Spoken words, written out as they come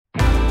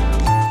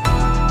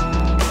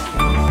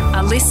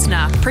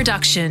listener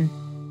production.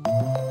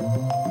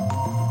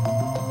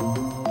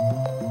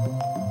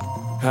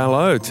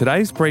 Hello,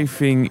 today's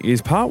briefing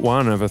is part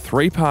one of a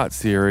three-part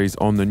series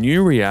on the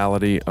new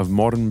reality of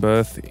modern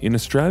birth in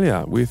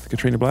Australia with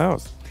Katrina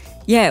Blowers.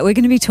 Yeah, we're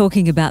going to be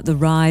talking about the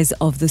rise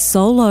of the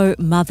solo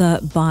mother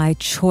by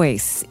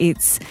choice.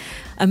 It's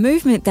a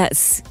movement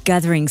that's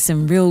gathering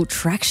some real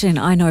traction.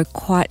 I know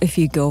quite a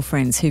few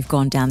girlfriends who've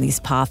gone down this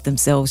path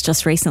themselves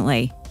just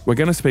recently. We're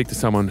going to speak to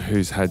someone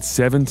who's had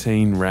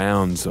 17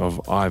 rounds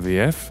of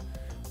IVF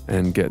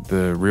and get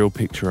the real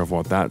picture of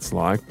what that's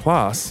like.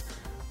 Plus,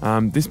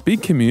 this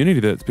big community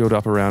that's built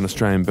up around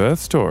Australian birth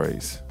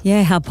stories.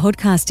 Yeah, how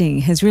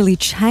podcasting has really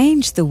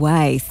changed the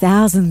way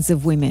thousands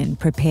of women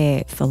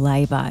prepare for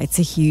labour. It's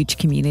a huge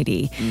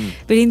community.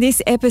 But in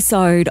this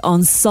episode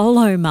on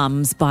solo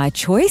mums by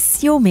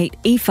choice, you'll meet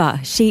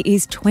Aoife. She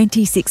is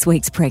 26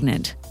 weeks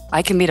pregnant.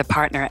 I can meet a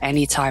partner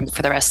anytime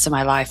for the rest of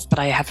my life, but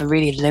I have a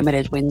really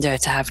limited window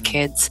to have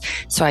kids.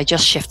 So I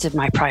just shifted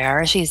my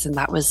priorities, and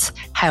that was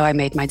how I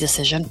made my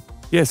decision.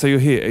 Yeah, so you'll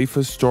hear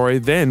Aoife's story.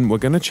 Then we're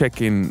going to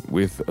check in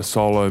with a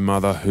solo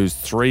mother who's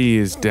 3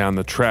 years down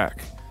the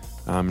track,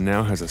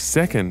 now has a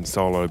second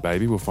solo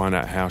baby. We'll find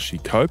out how she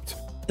coped.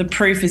 The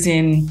proof is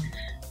in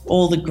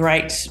all the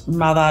great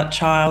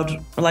mother-child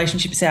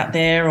relationships out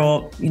there,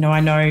 or,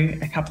 I know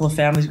a couple of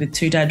families with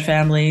 2 dad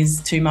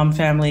families, 2 mum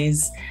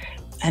families,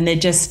 and they're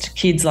just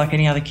kids like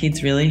any other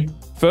kids, really.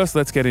 First,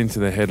 let's get into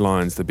the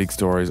headlines, the big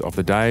stories of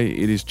the day.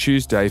 It is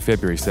Tuesday,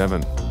 February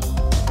 7.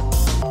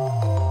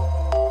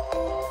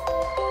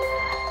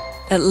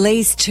 At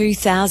least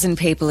 2,000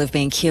 people have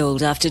been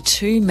killed after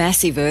 2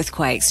 massive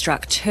earthquakes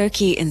struck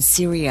Turkey and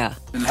Syria.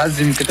 Due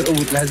to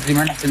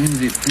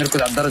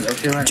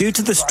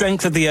the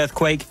strength of the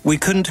earthquake, we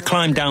couldn't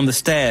climb down the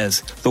stairs.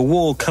 The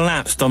wall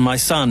collapsed on my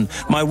son.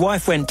 My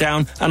wife went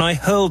down and I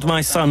hurled my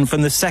son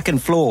from the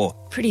second floor.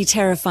 Pretty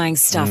terrifying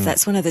stuff.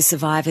 That's one of the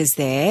survivors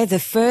there. The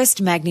first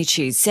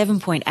magnitude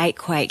 7.8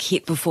 quake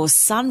hit before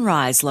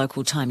sunrise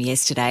local time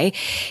yesterday.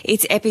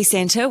 Its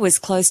epicentre was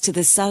close to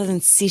the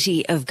southern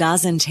city of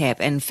Gaziantep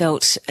and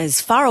felt as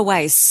far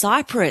away as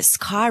Cyprus,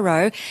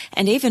 Cairo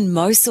and even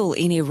Mosul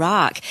in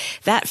Iraq.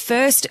 That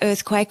first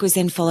earthquake was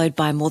then followed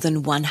by more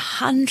than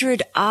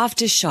 100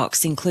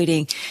 aftershocks,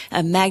 including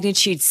a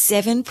magnitude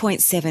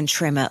 7.7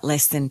 tremor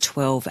less than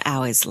 12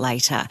 hours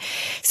later.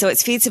 So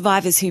it's feared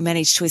survivors who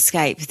managed to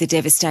escape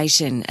the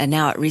devastation are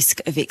now at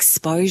risk of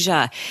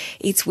exposure.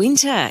 It's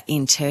winter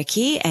in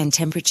Turkey and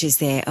temperatures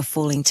there are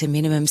falling to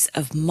minimums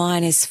of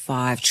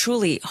 -5.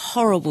 Truly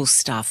horrible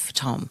stuff,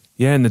 Tom.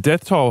 Yeah, and the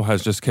death toll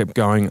has just kept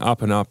going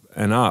up and up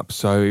and up.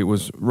 So it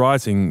was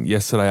rising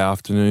yesterday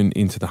afternoon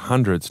into the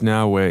hundreds.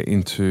 Now we're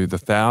into the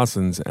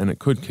thousands and it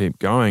could keep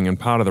going. And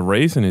part of the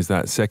reason is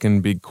that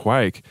second big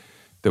quake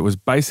that was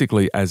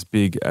basically as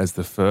big as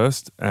the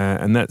first.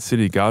 And that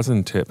city,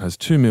 Gaziantep, has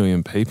 2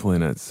 million people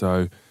in it.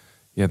 So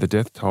yeah, the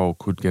death toll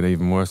could get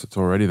even worse. It's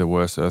already the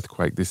worst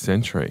earthquake this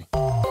century.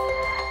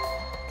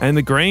 And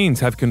the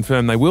Greens have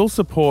confirmed they will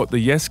support the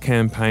Yes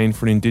campaign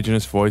for an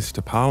Indigenous voice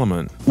to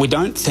Parliament. We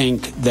don't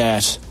think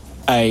that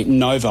a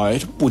no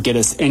vote would get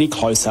us any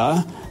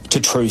closer to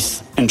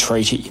truth and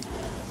treaty.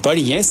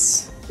 Voting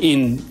yes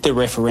in the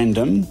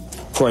referendum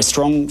for a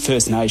strong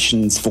First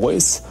Nations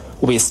voice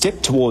will be a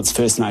step towards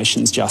First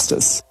Nations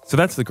justice. So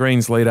that's the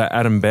Greens leader,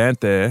 Adam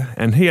Bandt there,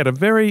 and he had a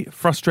very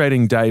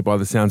frustrating day by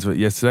the sounds of it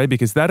yesterday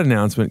because that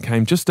announcement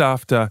came just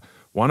after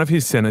one of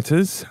his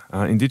senators,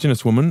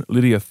 Indigenous woman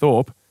Lydia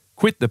Thorpe,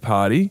 quit the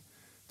party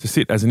to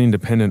sit as an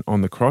independent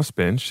on the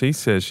crossbench. She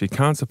says she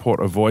can't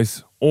support a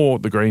voice or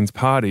the Greens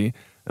party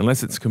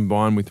unless it's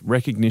combined with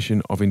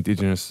recognition of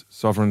Indigenous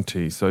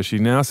sovereignty. So she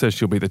now says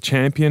she'll be the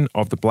champion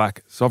of the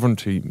Black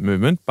sovereignty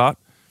movement, but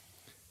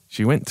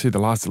she went to the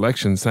last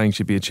election saying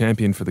she'd be a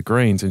champion for the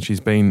Greens and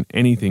she's been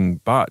anything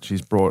but.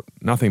 She's brought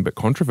nothing but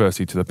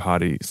controversy to the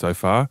party so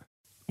far.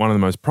 One of the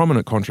most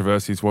prominent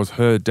controversies was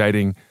her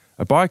dating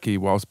a bikie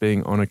whilst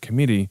being on a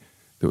committee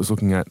that was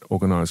looking at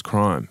organised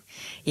crime.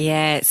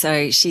 Yeah,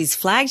 so she's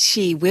flagged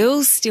she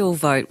will still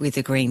vote with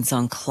the Greens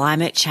on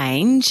climate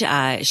change.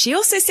 She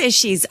also says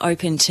she's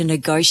open to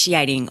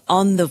negotiating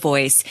on the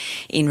voice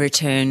in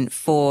return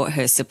for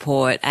her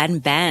support.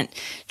 And Bandt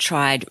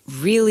tried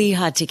really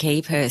hard to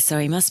keep her, so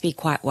he must be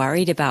quite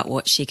worried about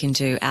what she can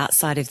do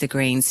outside of the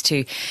Greens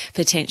to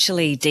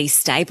potentially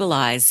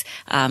destabilise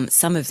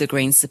some of the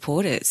Greens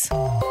supporters.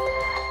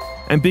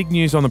 And big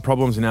news on the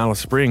problems in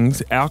Alice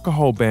Springs.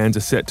 Alcohol bans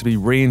are set to be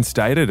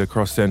reinstated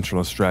across Central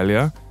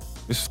Australia.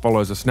 This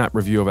follows a snap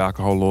review of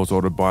alcohol laws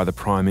ordered by the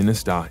Prime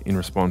Minister in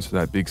response to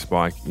that big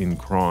spike in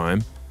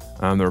crime.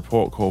 The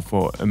report called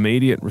for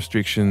immediate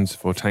restrictions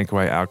for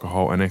takeaway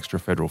alcohol and extra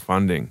federal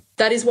funding.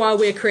 That is why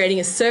we're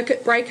creating a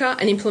circuit breaker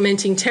and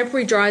implementing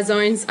temporary dry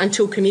zones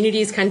until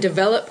communities can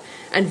develop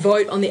and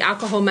vote on the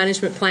alcohol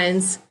management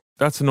plans.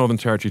 That's the Northern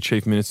Territory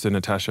Chief Minister,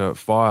 Natasha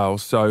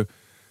Fyles. So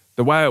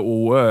the way it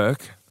will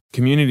work,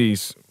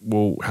 communities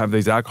will have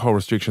these alcohol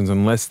restrictions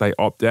unless they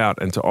opt out.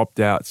 And to opt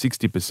out,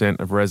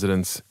 60% of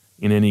residents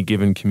in any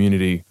given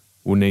community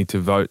will need to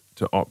vote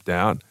to opt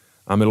out.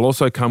 It'll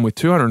also come with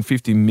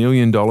 $250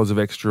 million of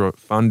extra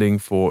funding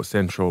for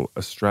Central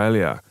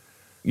Australia.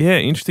 Yeah,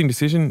 interesting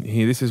decision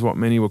here. This is what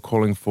many were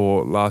calling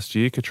for last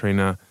year,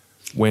 Katrina,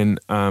 when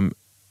a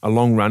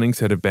long-running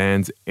set of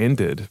bans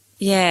ended.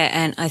 Yeah,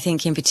 and I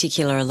think in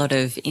particular a lot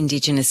of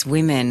Indigenous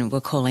women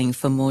were calling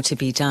for more to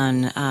be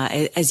done.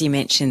 As you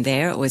mentioned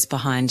there, it was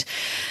behind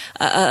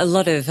a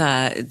lot of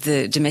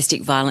the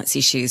domestic violence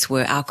issues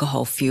were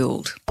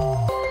alcohol-fuelled.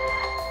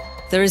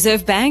 The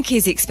Reserve Bank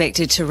is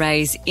expected to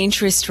raise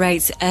interest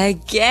rates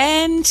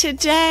again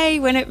today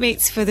when it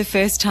meets for the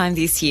first time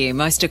this year.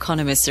 Most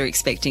economists are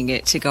expecting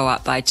it to go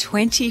up by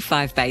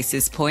 25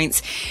 basis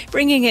points,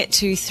 bringing it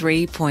to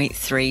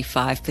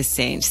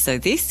 3.35%. So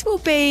this will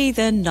be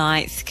the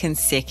 9th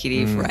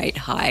consecutive rate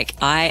hike.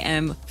 I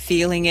am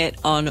feeling it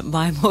on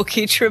my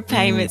mortgage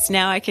repayments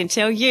now, I can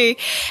tell you.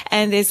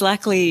 And there's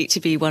likely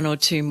to be one or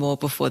two more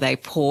before they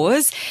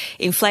pause.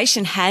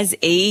 Inflation has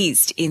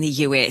eased in the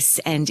US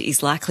and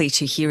is likely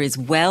to hear as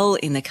well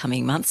in the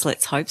coming months.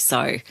 Let's hope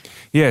so.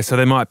 Yeah, so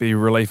there might be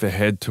relief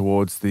ahead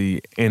towards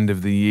the end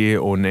of the year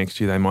or next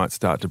year. They might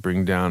start to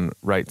bring down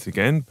rates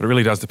again. But it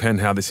really does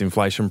depend how this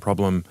inflation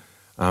problem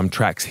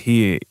tracks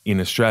here in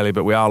Australia.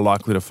 But we are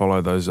likely to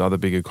follow those other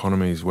big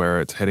economies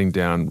where it's heading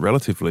down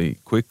relatively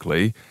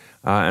quickly.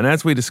 And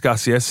as we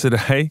discussed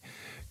yesterday,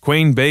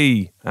 Queen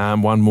Bee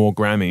won more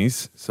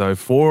Grammys, so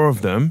 4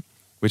 of them,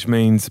 which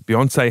means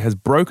Beyonce has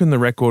broken the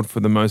record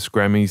for the most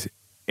Grammys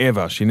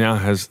ever. She now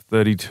has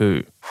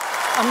 32.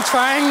 I'm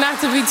trying not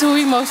to be too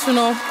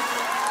emotional,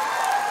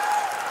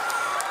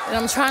 and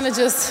I'm trying to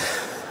just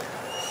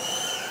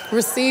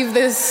receive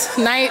this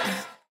night.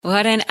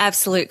 What an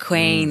absolute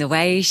queen. The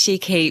way she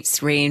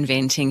keeps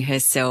reinventing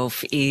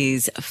herself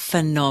is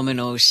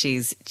phenomenal.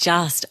 She's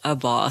just a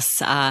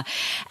boss.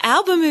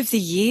 Album of the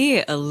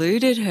year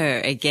eluded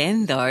her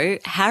again, though.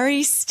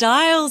 Harry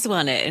Styles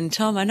won it. And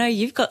Tom, I know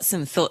you've got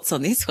some thoughts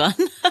on this one.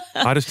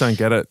 I just don't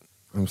get it.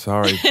 I'm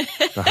sorry.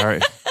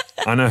 Harry.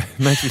 I know it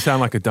makes me sound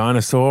like a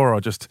dinosaur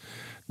or just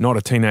not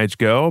a teenage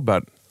girl,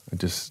 but I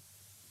just,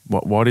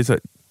 what is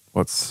it?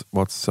 What's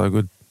so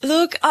good?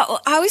 Look,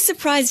 I was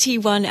surprised he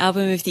won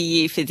Album of the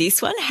Year for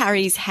this one,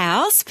 Harry's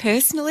House.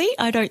 Personally,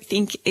 I don't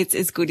think it's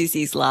as good as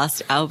his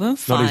last album,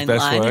 Not his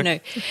best work. I know.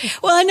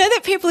 Well, I know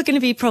that people are going to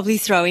be probably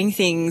throwing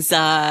things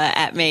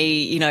at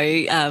me,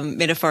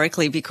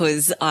 metaphorically,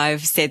 because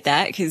I've said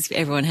that, because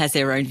everyone has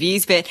their own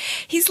views. But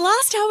his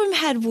last album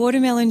had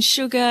Watermelon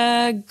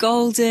Sugar,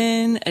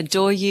 Golden,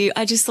 Adore You.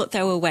 I just thought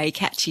they were way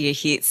catchier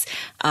hits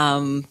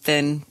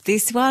than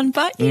this one.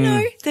 But, you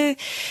know, the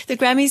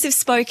Grammys have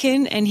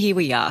spoken, and here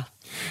we are.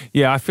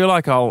 Yeah, I feel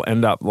like I'll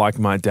end up like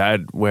my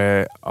dad,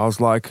 where I was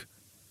like,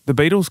 the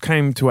Beatles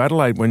came to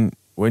Adelaide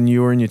when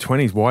you were in your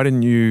 20s. Why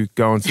didn't you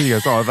go and see? He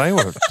goes, oh, they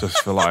were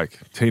just for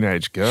like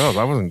teenage girls.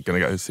 I wasn't going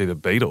to go see the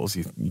Beatles.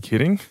 You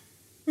kidding?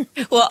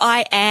 Well,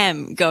 I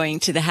am going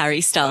to the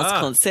Harry Styles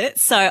concert,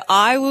 so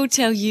I will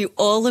tell you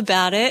all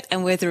about it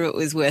and whether it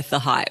was worth the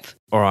hype.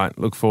 All right,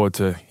 look forward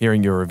to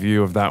hearing your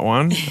review of that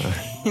one.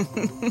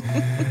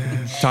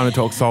 Time to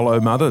talk solo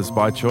mothers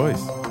by choice.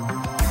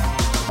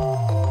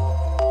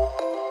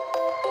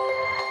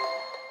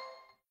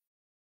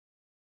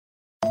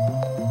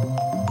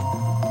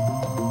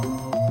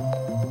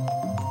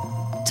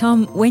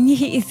 Tom, when you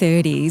hit your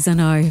 30s, I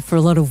know for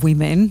a lot of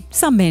women,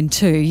 some men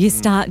too, you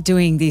start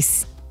doing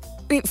this,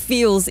 it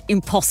feels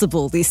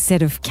impossible, this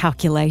set of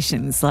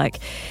calculations like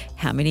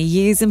how many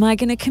years am I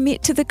going to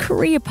commit to the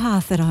career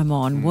path that I'm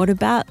on? What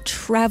about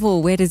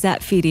travel? Where does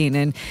that fit in?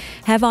 And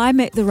have I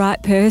met the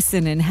right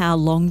person? And how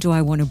long do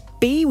I want to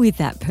be with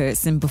that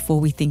person before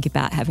we think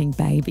about having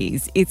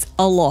babies? It's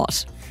a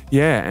lot.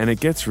 Yeah, and it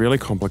gets really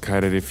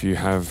complicated if you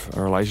have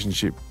a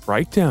relationship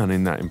breakdown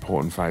in that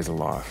important phase of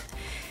life.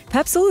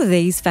 Perhaps all of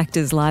these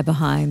factors lie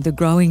behind the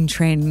growing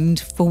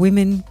trend for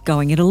women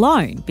going it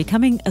alone.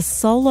 Becoming a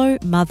solo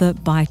mother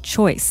by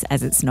choice,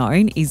 as it's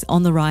known, is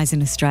on the rise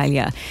in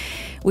Australia.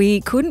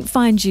 We couldn't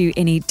find you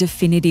any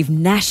definitive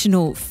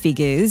national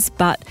figures,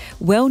 but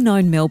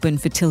well-known Melbourne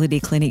fertility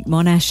clinic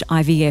Monash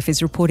IVF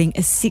is reporting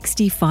a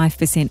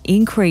 65%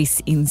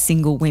 increase in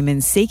single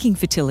women seeking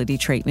fertility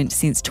treatment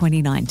since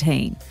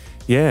 2019.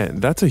 Yeah,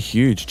 that's a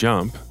huge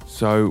jump.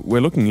 So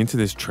we're looking into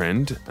this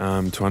trend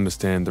to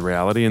understand the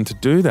reality. And to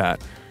do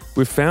that,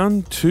 we've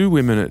found 2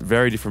 women at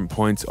very different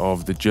points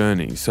of the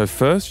journey. So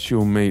first,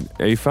 you'll meet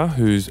Aoife,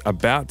 who's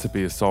about to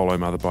be a solo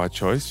mother by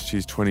choice.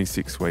 She's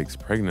 26 weeks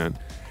pregnant.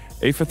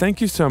 Aoife, thank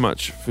you so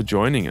much for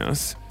joining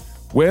us.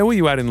 Where were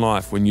you at in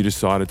life when you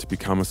decided to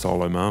become a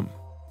solo mum?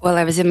 Well,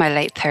 I was in my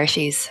late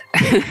 30s,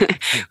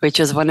 which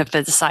was one of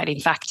the deciding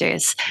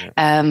factors.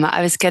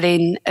 I was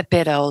getting a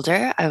bit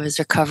older. I was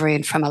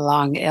recovering from a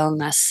long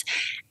illness.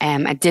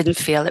 I didn't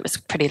feel it was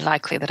pretty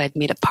likely that I'd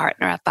meet a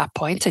partner at that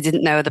point. I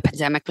didn't know the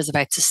pandemic was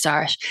about to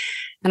start.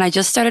 And I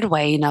just started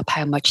weighing up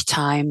how much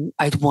time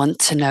I'd want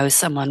to know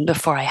someone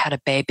before I had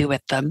a baby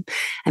with them,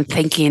 and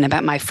thinking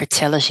about my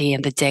fertility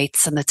and the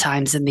dates and the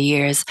times and the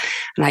years.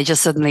 And I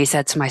just suddenly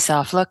said to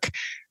myself, look,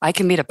 I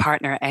can meet a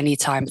partner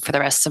anytime for the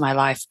rest of my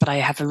life, but I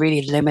have a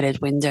really limited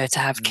window to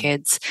have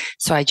kids.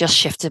 So I just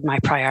shifted my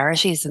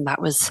priorities, and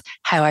that was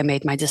how I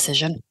made my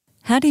decision.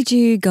 How did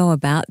you go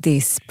about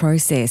this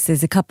process?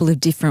 There's a couple of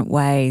different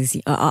ways,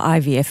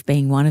 IVF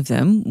being one of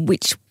them.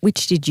 Which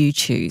did you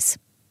choose?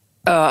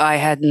 Oh, I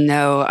had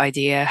no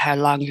idea how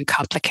long and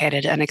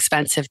complicated and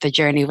expensive the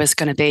journey was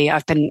going to be.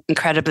 I've been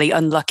incredibly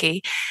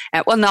unlucky.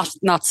 Well,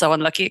 not so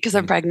unlucky because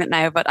I'm pregnant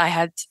now, but I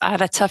had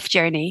a tough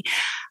journey.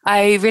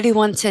 I really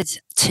wanted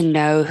to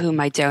know who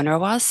my donor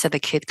was so the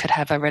kid could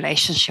have a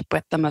relationship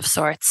with them of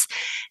sorts.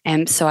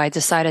 And so I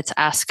decided to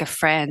ask a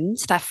friend.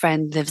 That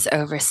friend lives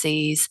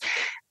overseas.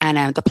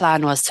 And the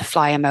plan was to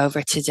fly him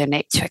over to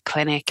donate to a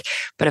clinic.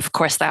 But of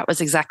course, that was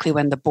exactly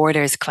when the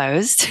borders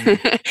closed.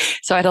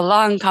 So I had a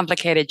long,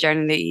 complicated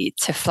journey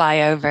to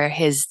fly over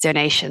his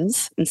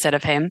donations instead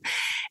of him.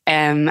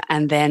 And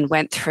then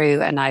went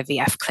through an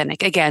IVF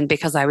clinic, again,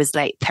 because I was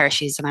late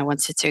 30s and I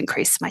wanted to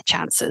increase my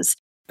chances.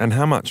 And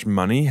how much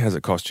money has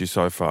it cost you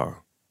so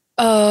far?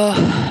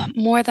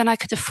 More than I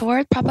could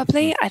afford,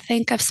 probably. I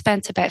think I've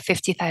spent about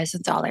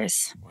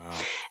 $50,000. Wow.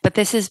 But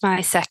this is my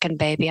second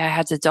baby. I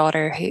had a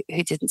daughter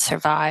who didn't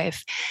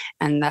survive,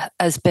 and that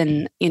has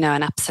been,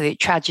 an absolute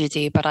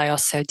tragedy, but I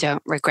also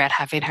don't regret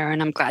having her,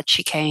 and I'm glad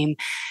she came.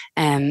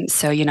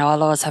 So,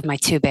 I'll always have my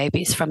two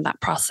babies from that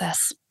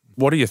process.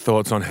 What are your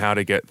thoughts on how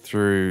to get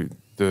through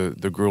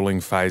the grueling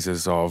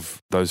phases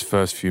of those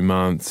first few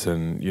months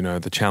and,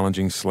 the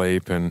challenging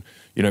sleep? And,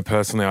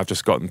 personally, I've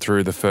just gotten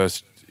through the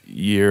first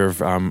year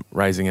of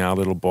raising our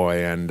little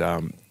boy, and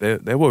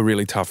there were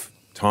really tough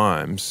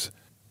times.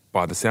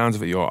 By the sounds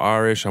of it, you're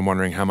Irish. I'm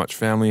wondering how much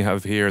family you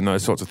have here and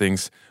those sorts of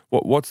things.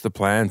 What's the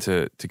plan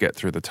to get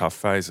through the tough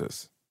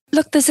phases?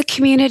 Look, there's a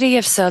community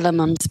of solo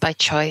mums by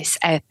choice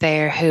out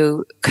there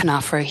who can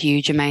offer a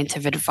huge amount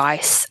of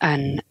advice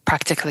and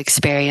practical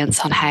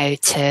experience on how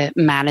to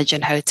manage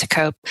and how to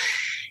cope.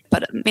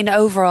 But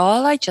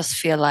overall, I just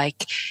feel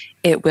like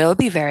it will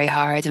be very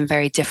hard and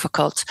very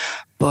difficult.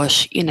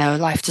 But,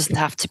 life doesn't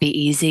have to be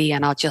easy,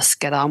 and I'll just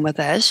get on with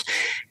it.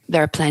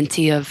 There are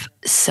plenty of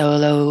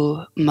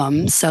solo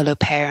mums, solo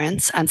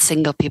parents, and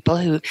single people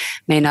who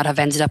may not have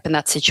ended up in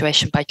that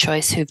situation by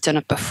choice, who've done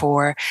it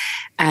before.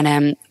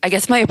 And I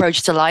guess my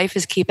approach to life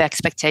is keep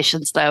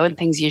expectations low, and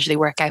things usually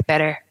work out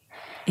better.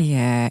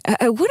 Yeah.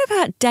 What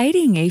about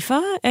dating,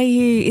 Aoife?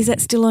 Is that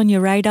still on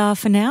your radar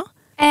for now?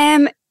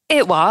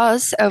 It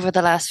was over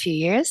the last few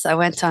years. I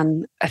went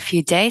on a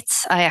few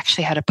dates. I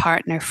actually had a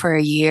partner for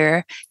a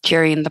year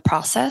during the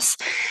process.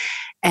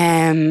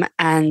 And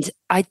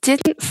I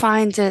didn't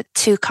find it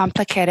too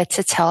complicated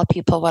to tell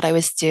people what I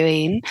was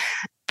doing.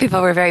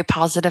 People were very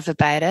positive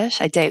about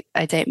it. I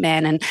date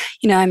men, and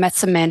I met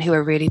some men who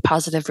were really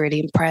positive,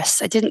 really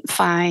impressed. I didn't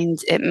find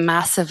it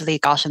massively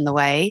got in the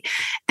way,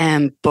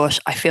 but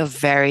I feel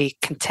very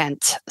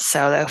content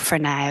solo for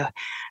now.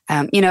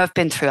 I've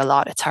been through a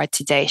lot. It's hard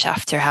to date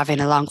after having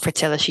a long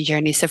fertility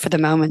journey. So for the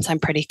moment, I'm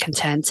pretty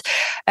content.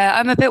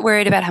 I'm a bit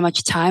worried about how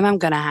much time I'm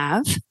going to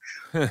have,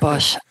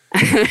 but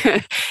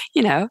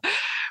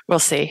we'll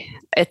see.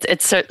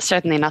 It's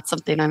certainly not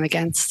something I'm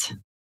against.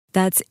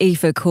 That's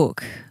Aoife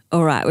Cook.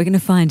 All right, we're going to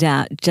find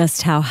out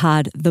just how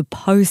hard the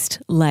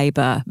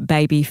post-labour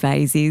baby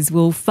phase is.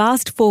 We'll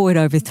fast forward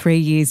over 3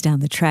 years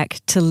down the track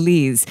to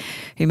Liz,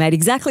 who made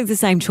exactly the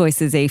same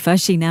choice as Aoife.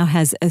 She now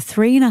has a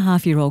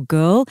 3.5-year-old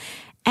girl,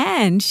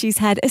 and she's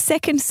had a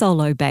second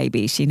solo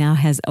baby. She now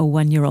has a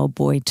 1-year-old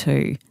boy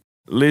too.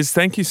 Liz,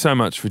 thank you so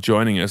much for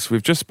joining us.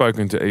 We've just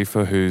spoken to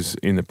Aoife, who's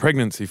in the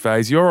pregnancy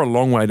phase. You're a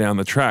long way down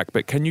the track,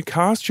 but can you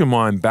cast your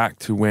mind back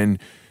to when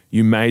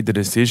you made the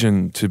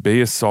decision to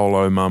be a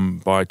solo mum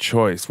by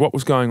choice? What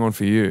was going on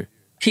for you?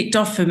 Kicked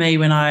off for me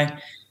when I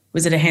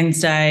was at a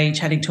hen's day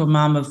chatting to a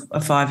mum of a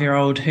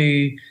 5-year-old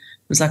who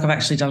was like, I've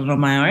actually done it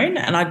on my own.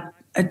 And I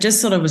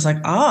just sort of was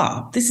like,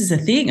 this is a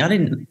thing. I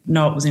didn't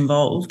know it was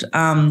involved.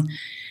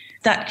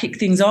 That kicked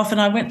things off, and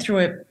I went through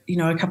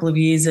a couple of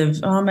years of,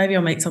 maybe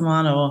I'll meet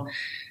someone, or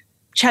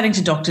chatting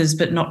to doctors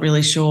but not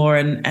really sure.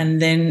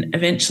 And then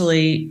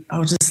eventually I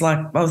was just like,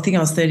 I think I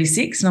was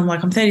 36, and I'm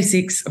like, I'm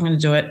 36, I'm going to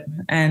do it.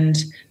 And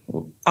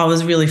I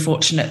was really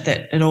fortunate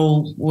that it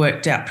all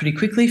worked out pretty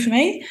quickly for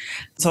me.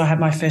 So I had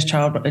my first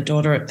child, a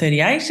daughter, at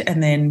 38,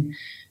 and then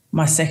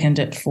my second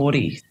at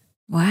 40.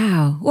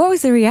 Wow. What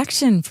was the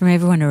reaction from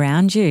everyone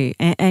around you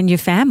and your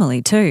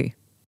family too?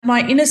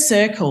 My inner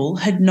circle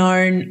had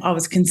known I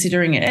was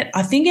considering it.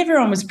 I think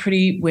everyone was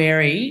pretty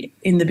wary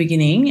in the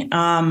beginning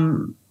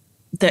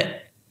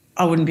that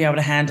I wouldn't be able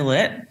to handle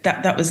it.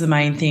 That was the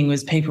main thing,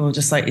 was people were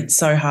just like, it's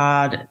so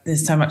hard,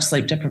 there's so much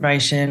sleep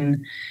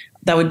deprivation.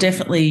 They were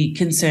definitely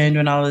concerned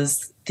when I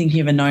was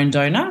thinking of a known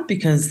donor,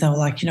 because they were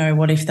like,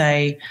 what if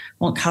they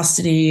want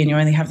custody and you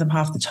only have them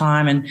half the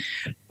time? And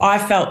I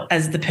felt,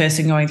 as the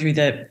person going through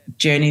the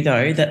journey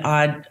though, that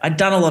I'd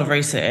done a lot of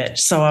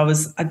research. So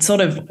I'd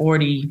sort of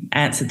already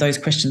answered those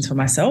questions for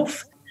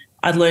myself.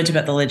 I'd learned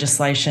about the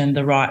legislation,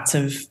 the rights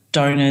of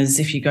donors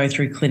if you go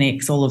through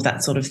clinics, all of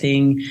that sort of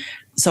thing.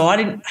 So I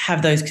didn't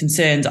have those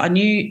concerns. I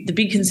knew the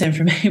big concern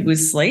for me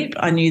was sleep.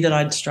 I knew that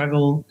I'd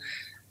struggle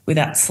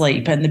without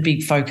sleep. And the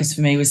big focus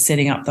for me was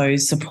setting up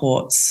those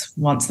supports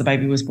once the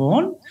baby was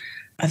born.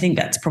 I think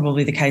that's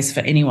probably the case for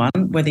anyone,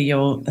 whether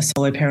you're a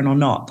solo parent or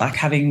not. Like,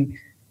 having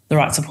the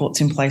right supports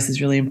in place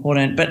is really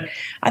important. But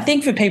I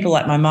think for people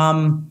like my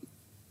mum,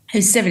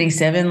 who's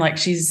 77, like,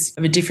 she's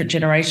of a different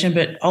generation,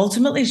 but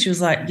ultimately she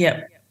was like,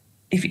 yep,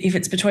 if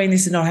it's between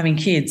this and not having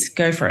kids,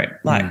 go for it.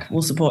 Like,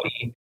 we'll support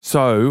you.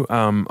 So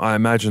I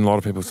imagine a lot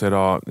of people said,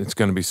 oh, it's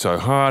going to be so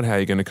hard. How are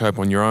you going to cope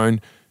on your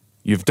own?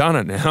 You've done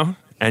it now,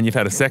 and you've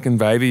had a second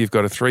baby. You've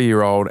got a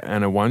 3-year-old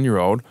and a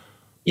 1-year-old.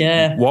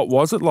 Yeah. What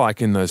was it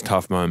like in those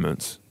tough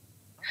moments?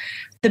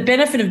 The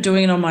benefit of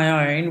doing it on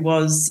my own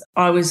was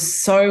I was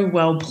so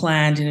well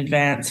planned in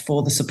advance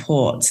for the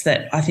supports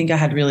that I think I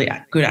had really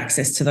good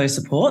access to those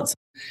supports.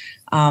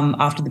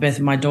 After the birth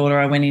of my daughter,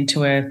 I went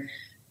into a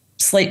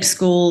sleep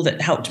school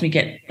that helped me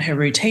get her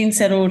routine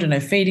settled and her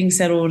feeding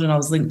settled, and I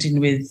was linked in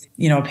with,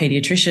 a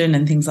paediatrician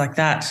and things like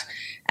that.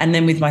 And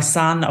then with my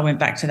son, I went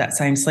back to that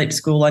same sleep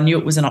school. I knew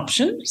it was an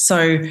option.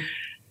 So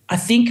I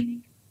think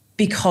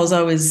because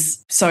I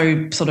was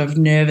so sort of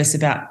nervous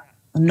about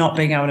not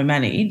being able to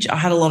manage, I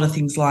had a lot of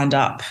things lined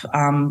up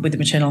with the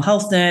maternal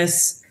health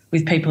nurse,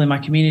 with people in my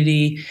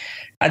community.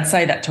 I'd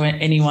say that to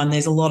anyone.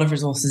 There's a lot of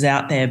resources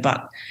out there,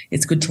 but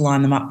it's good to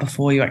line them up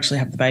before you actually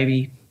have the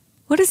baby.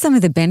 What are some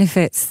of the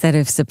benefits that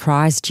have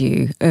surprised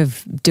you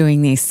of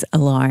doing this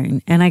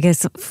alone? And I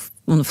guess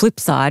on the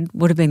flip side,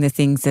 what have been the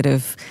things that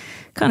have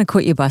kind of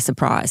caught you by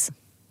surprise?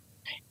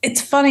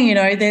 It's funny,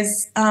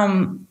 there's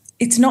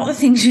it's not the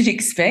things you'd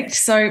expect.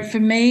 So for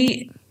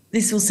me,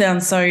 this will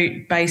sound so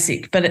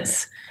basic, but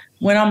it's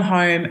when I'm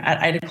home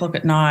at 8 o'clock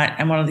at night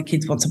and one of the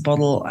kids wants a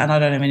bottle and I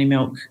don't have any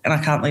milk and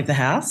I can't leave the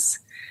house.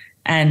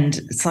 And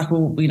it's like,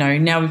 well,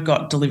 now we've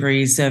got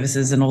delivery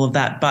services and all of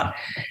that, but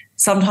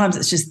sometimes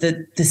it's just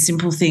the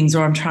simple things,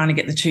 or I'm trying to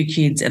get the 2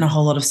 kids and a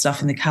whole lot of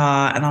stuff in the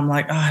car and I'm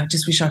like, oh, I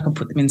just wish I could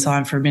put them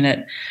inside for a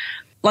minute.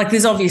 Like,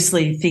 there's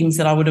obviously things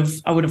that I would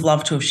have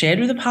loved to have shared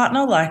with a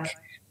partner, like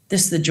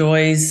just the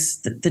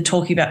joys, the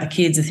talking about the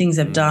kids, the things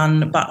they've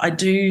done. But I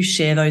do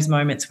share those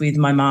moments with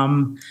my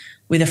mum,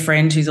 with a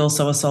friend who's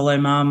also a solo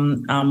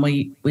mum.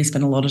 We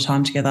spend a lot of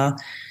time together.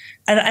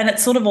 And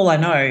it's sort of all I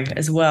know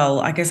as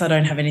well. I guess I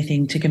don't have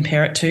anything to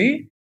compare it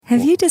to.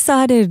 Have you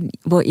decided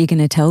what you're going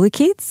to tell the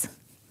kids?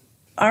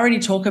 I already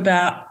talk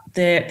about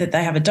that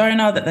they have a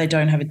donor, that they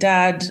don't have a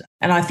dad.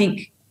 And I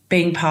think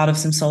being part of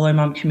some solo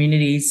mum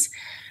communities,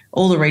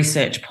 all the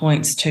research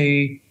points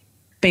to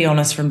be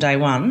honest from day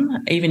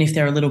one. Even if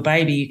they're a little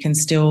baby, you can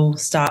still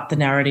start the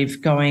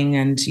narrative going,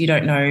 and you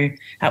don't know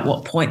at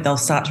what point they'll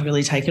start to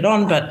really take it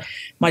on. But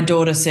my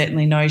daughter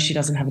certainly knows she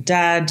doesn't have a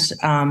dad.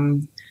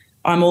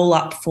 I'm all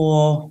up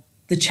for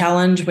the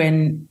challenge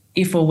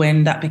if or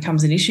when that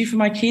becomes an issue for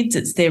my kids.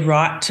 It's their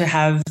right to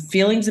have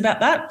feelings about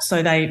that. So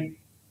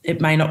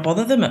it may not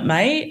bother them, it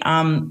may.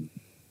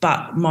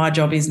 But my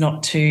job is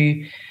not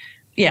to,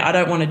 I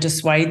don't want to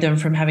dissuade them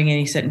from having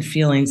any certain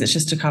feelings. It's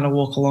just to kind of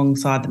walk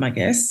alongside them, I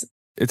guess.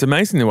 It's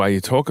amazing the way you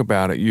talk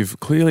about it. You've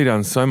clearly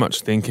done so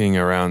much thinking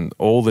around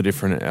all the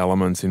different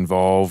elements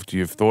involved.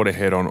 You've thought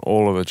ahead on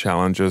all of the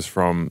challenges,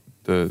 from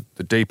the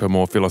deeper,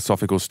 more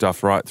philosophical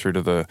stuff right through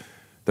to the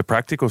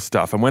practical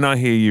stuff. And when I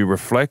hear you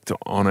reflect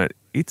on it,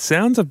 it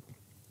sounds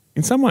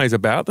in some ways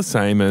about the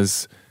same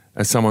as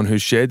someone who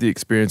shared the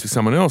experience with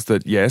someone else,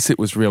 that yes, it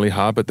was really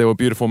hard, but there were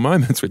beautiful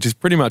moments, which is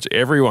pretty much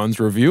everyone's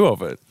review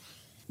of it.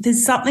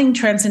 There's something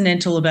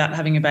transcendental about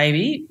having a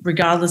baby,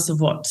 regardless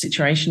of what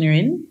situation you're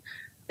in.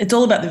 It's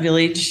all about the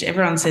village.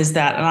 Everyone says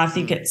that, and I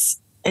think it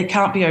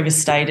can't be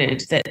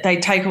overstated that they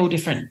take all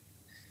different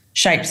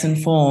shapes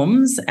and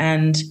forms,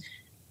 and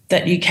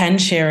that you can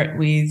share it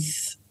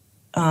with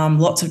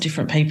lots of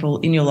different people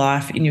in your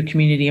life, in your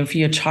community, and for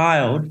your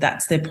child,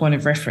 that's their point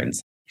of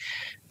reference.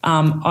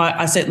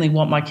 I certainly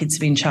want my kids to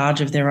be in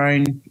charge of their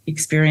own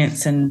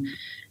experience and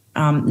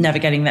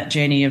navigating that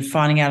journey of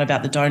finding out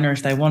about the donor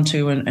if they want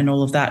to, and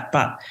all of that.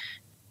 But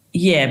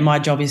yeah, my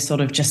job is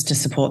sort of just to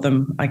support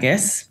them, I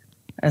guess,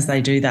 as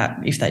they do that,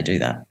 if they do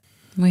that.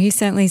 Well, you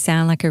certainly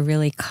sound like a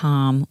really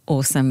calm,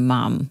 awesome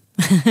mum.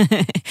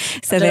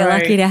 So they're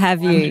lucky to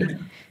have you.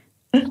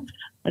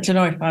 I don't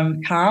know if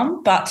I'm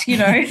calm, but,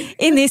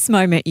 in this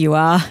moment you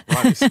are.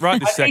 Right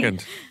this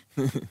second.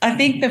 I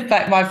think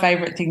my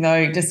favourite thing,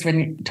 though, just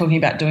when talking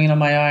about doing it on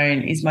my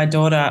own, is my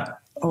daughter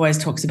always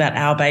talks about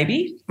our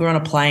baby. We were on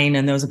a plane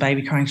and there was a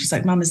baby crying. She's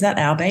like, Mum, is that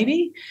our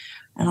baby?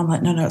 And I'm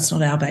like, no, it's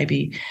not our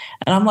baby.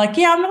 And I'm like,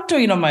 yeah, I'm not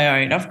doing it on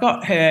my own. I've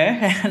got her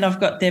and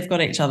they've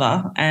got each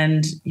other.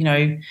 And,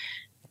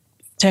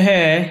 to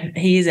her,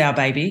 he is our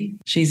baby.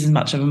 She's as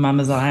much of a mum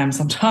as I am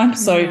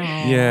sometimes. So,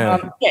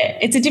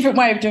 it's a different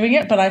way of doing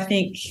it. But I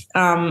think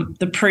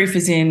the proof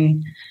is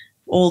in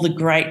all the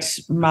great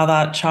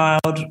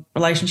mother-child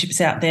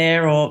relationships out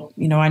there, or,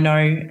 I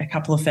know a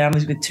couple of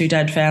families with 2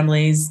 dad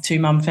families, 2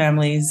 mum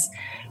families,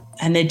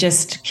 and they're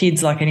just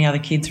kids like any other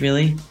kids,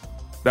 really.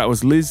 That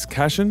was Liz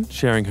Cashin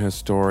sharing her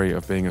story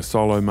of being a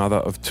solo mother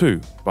of 2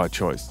 by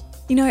choice.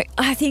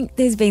 I think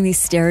there's been this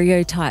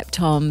stereotype,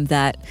 Tom,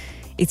 that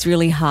it's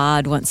really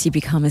hard once you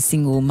become a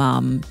single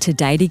mum to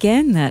date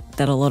again, that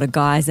a lot of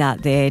guys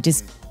out there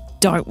just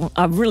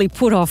are really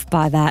put off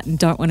by that and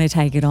don't want to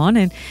take it on.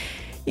 And,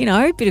 you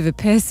know, a bit of a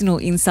personal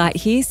insight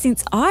here.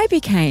 Since I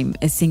became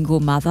a single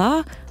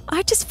mother,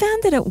 I just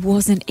found that it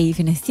wasn't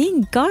even a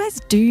thing. Guys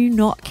do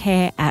not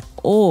care at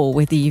all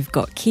whether you've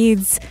got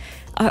kids.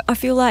 I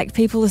feel like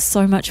people are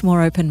so much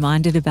more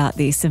open-minded about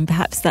this, and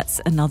perhaps that's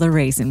another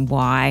reason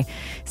why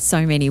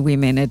so many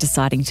women are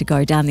deciding to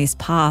go down this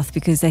path,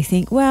 because they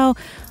think, well,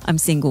 I'm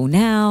single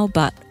now,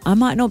 but I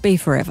might not be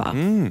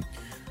forever.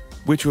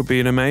 Which would be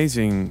an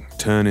amazing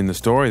turn in the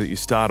story, that you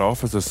start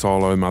off as a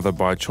solo mother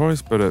by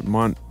choice, but it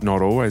might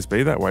not always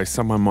be that way.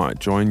 Someone might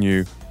join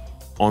you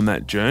on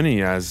that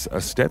journey as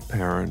a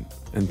step-parent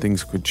and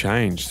things could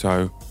change.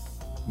 So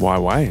why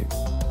wait?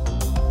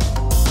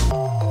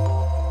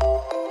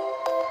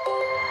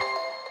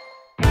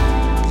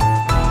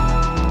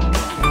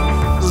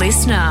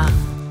 Listener.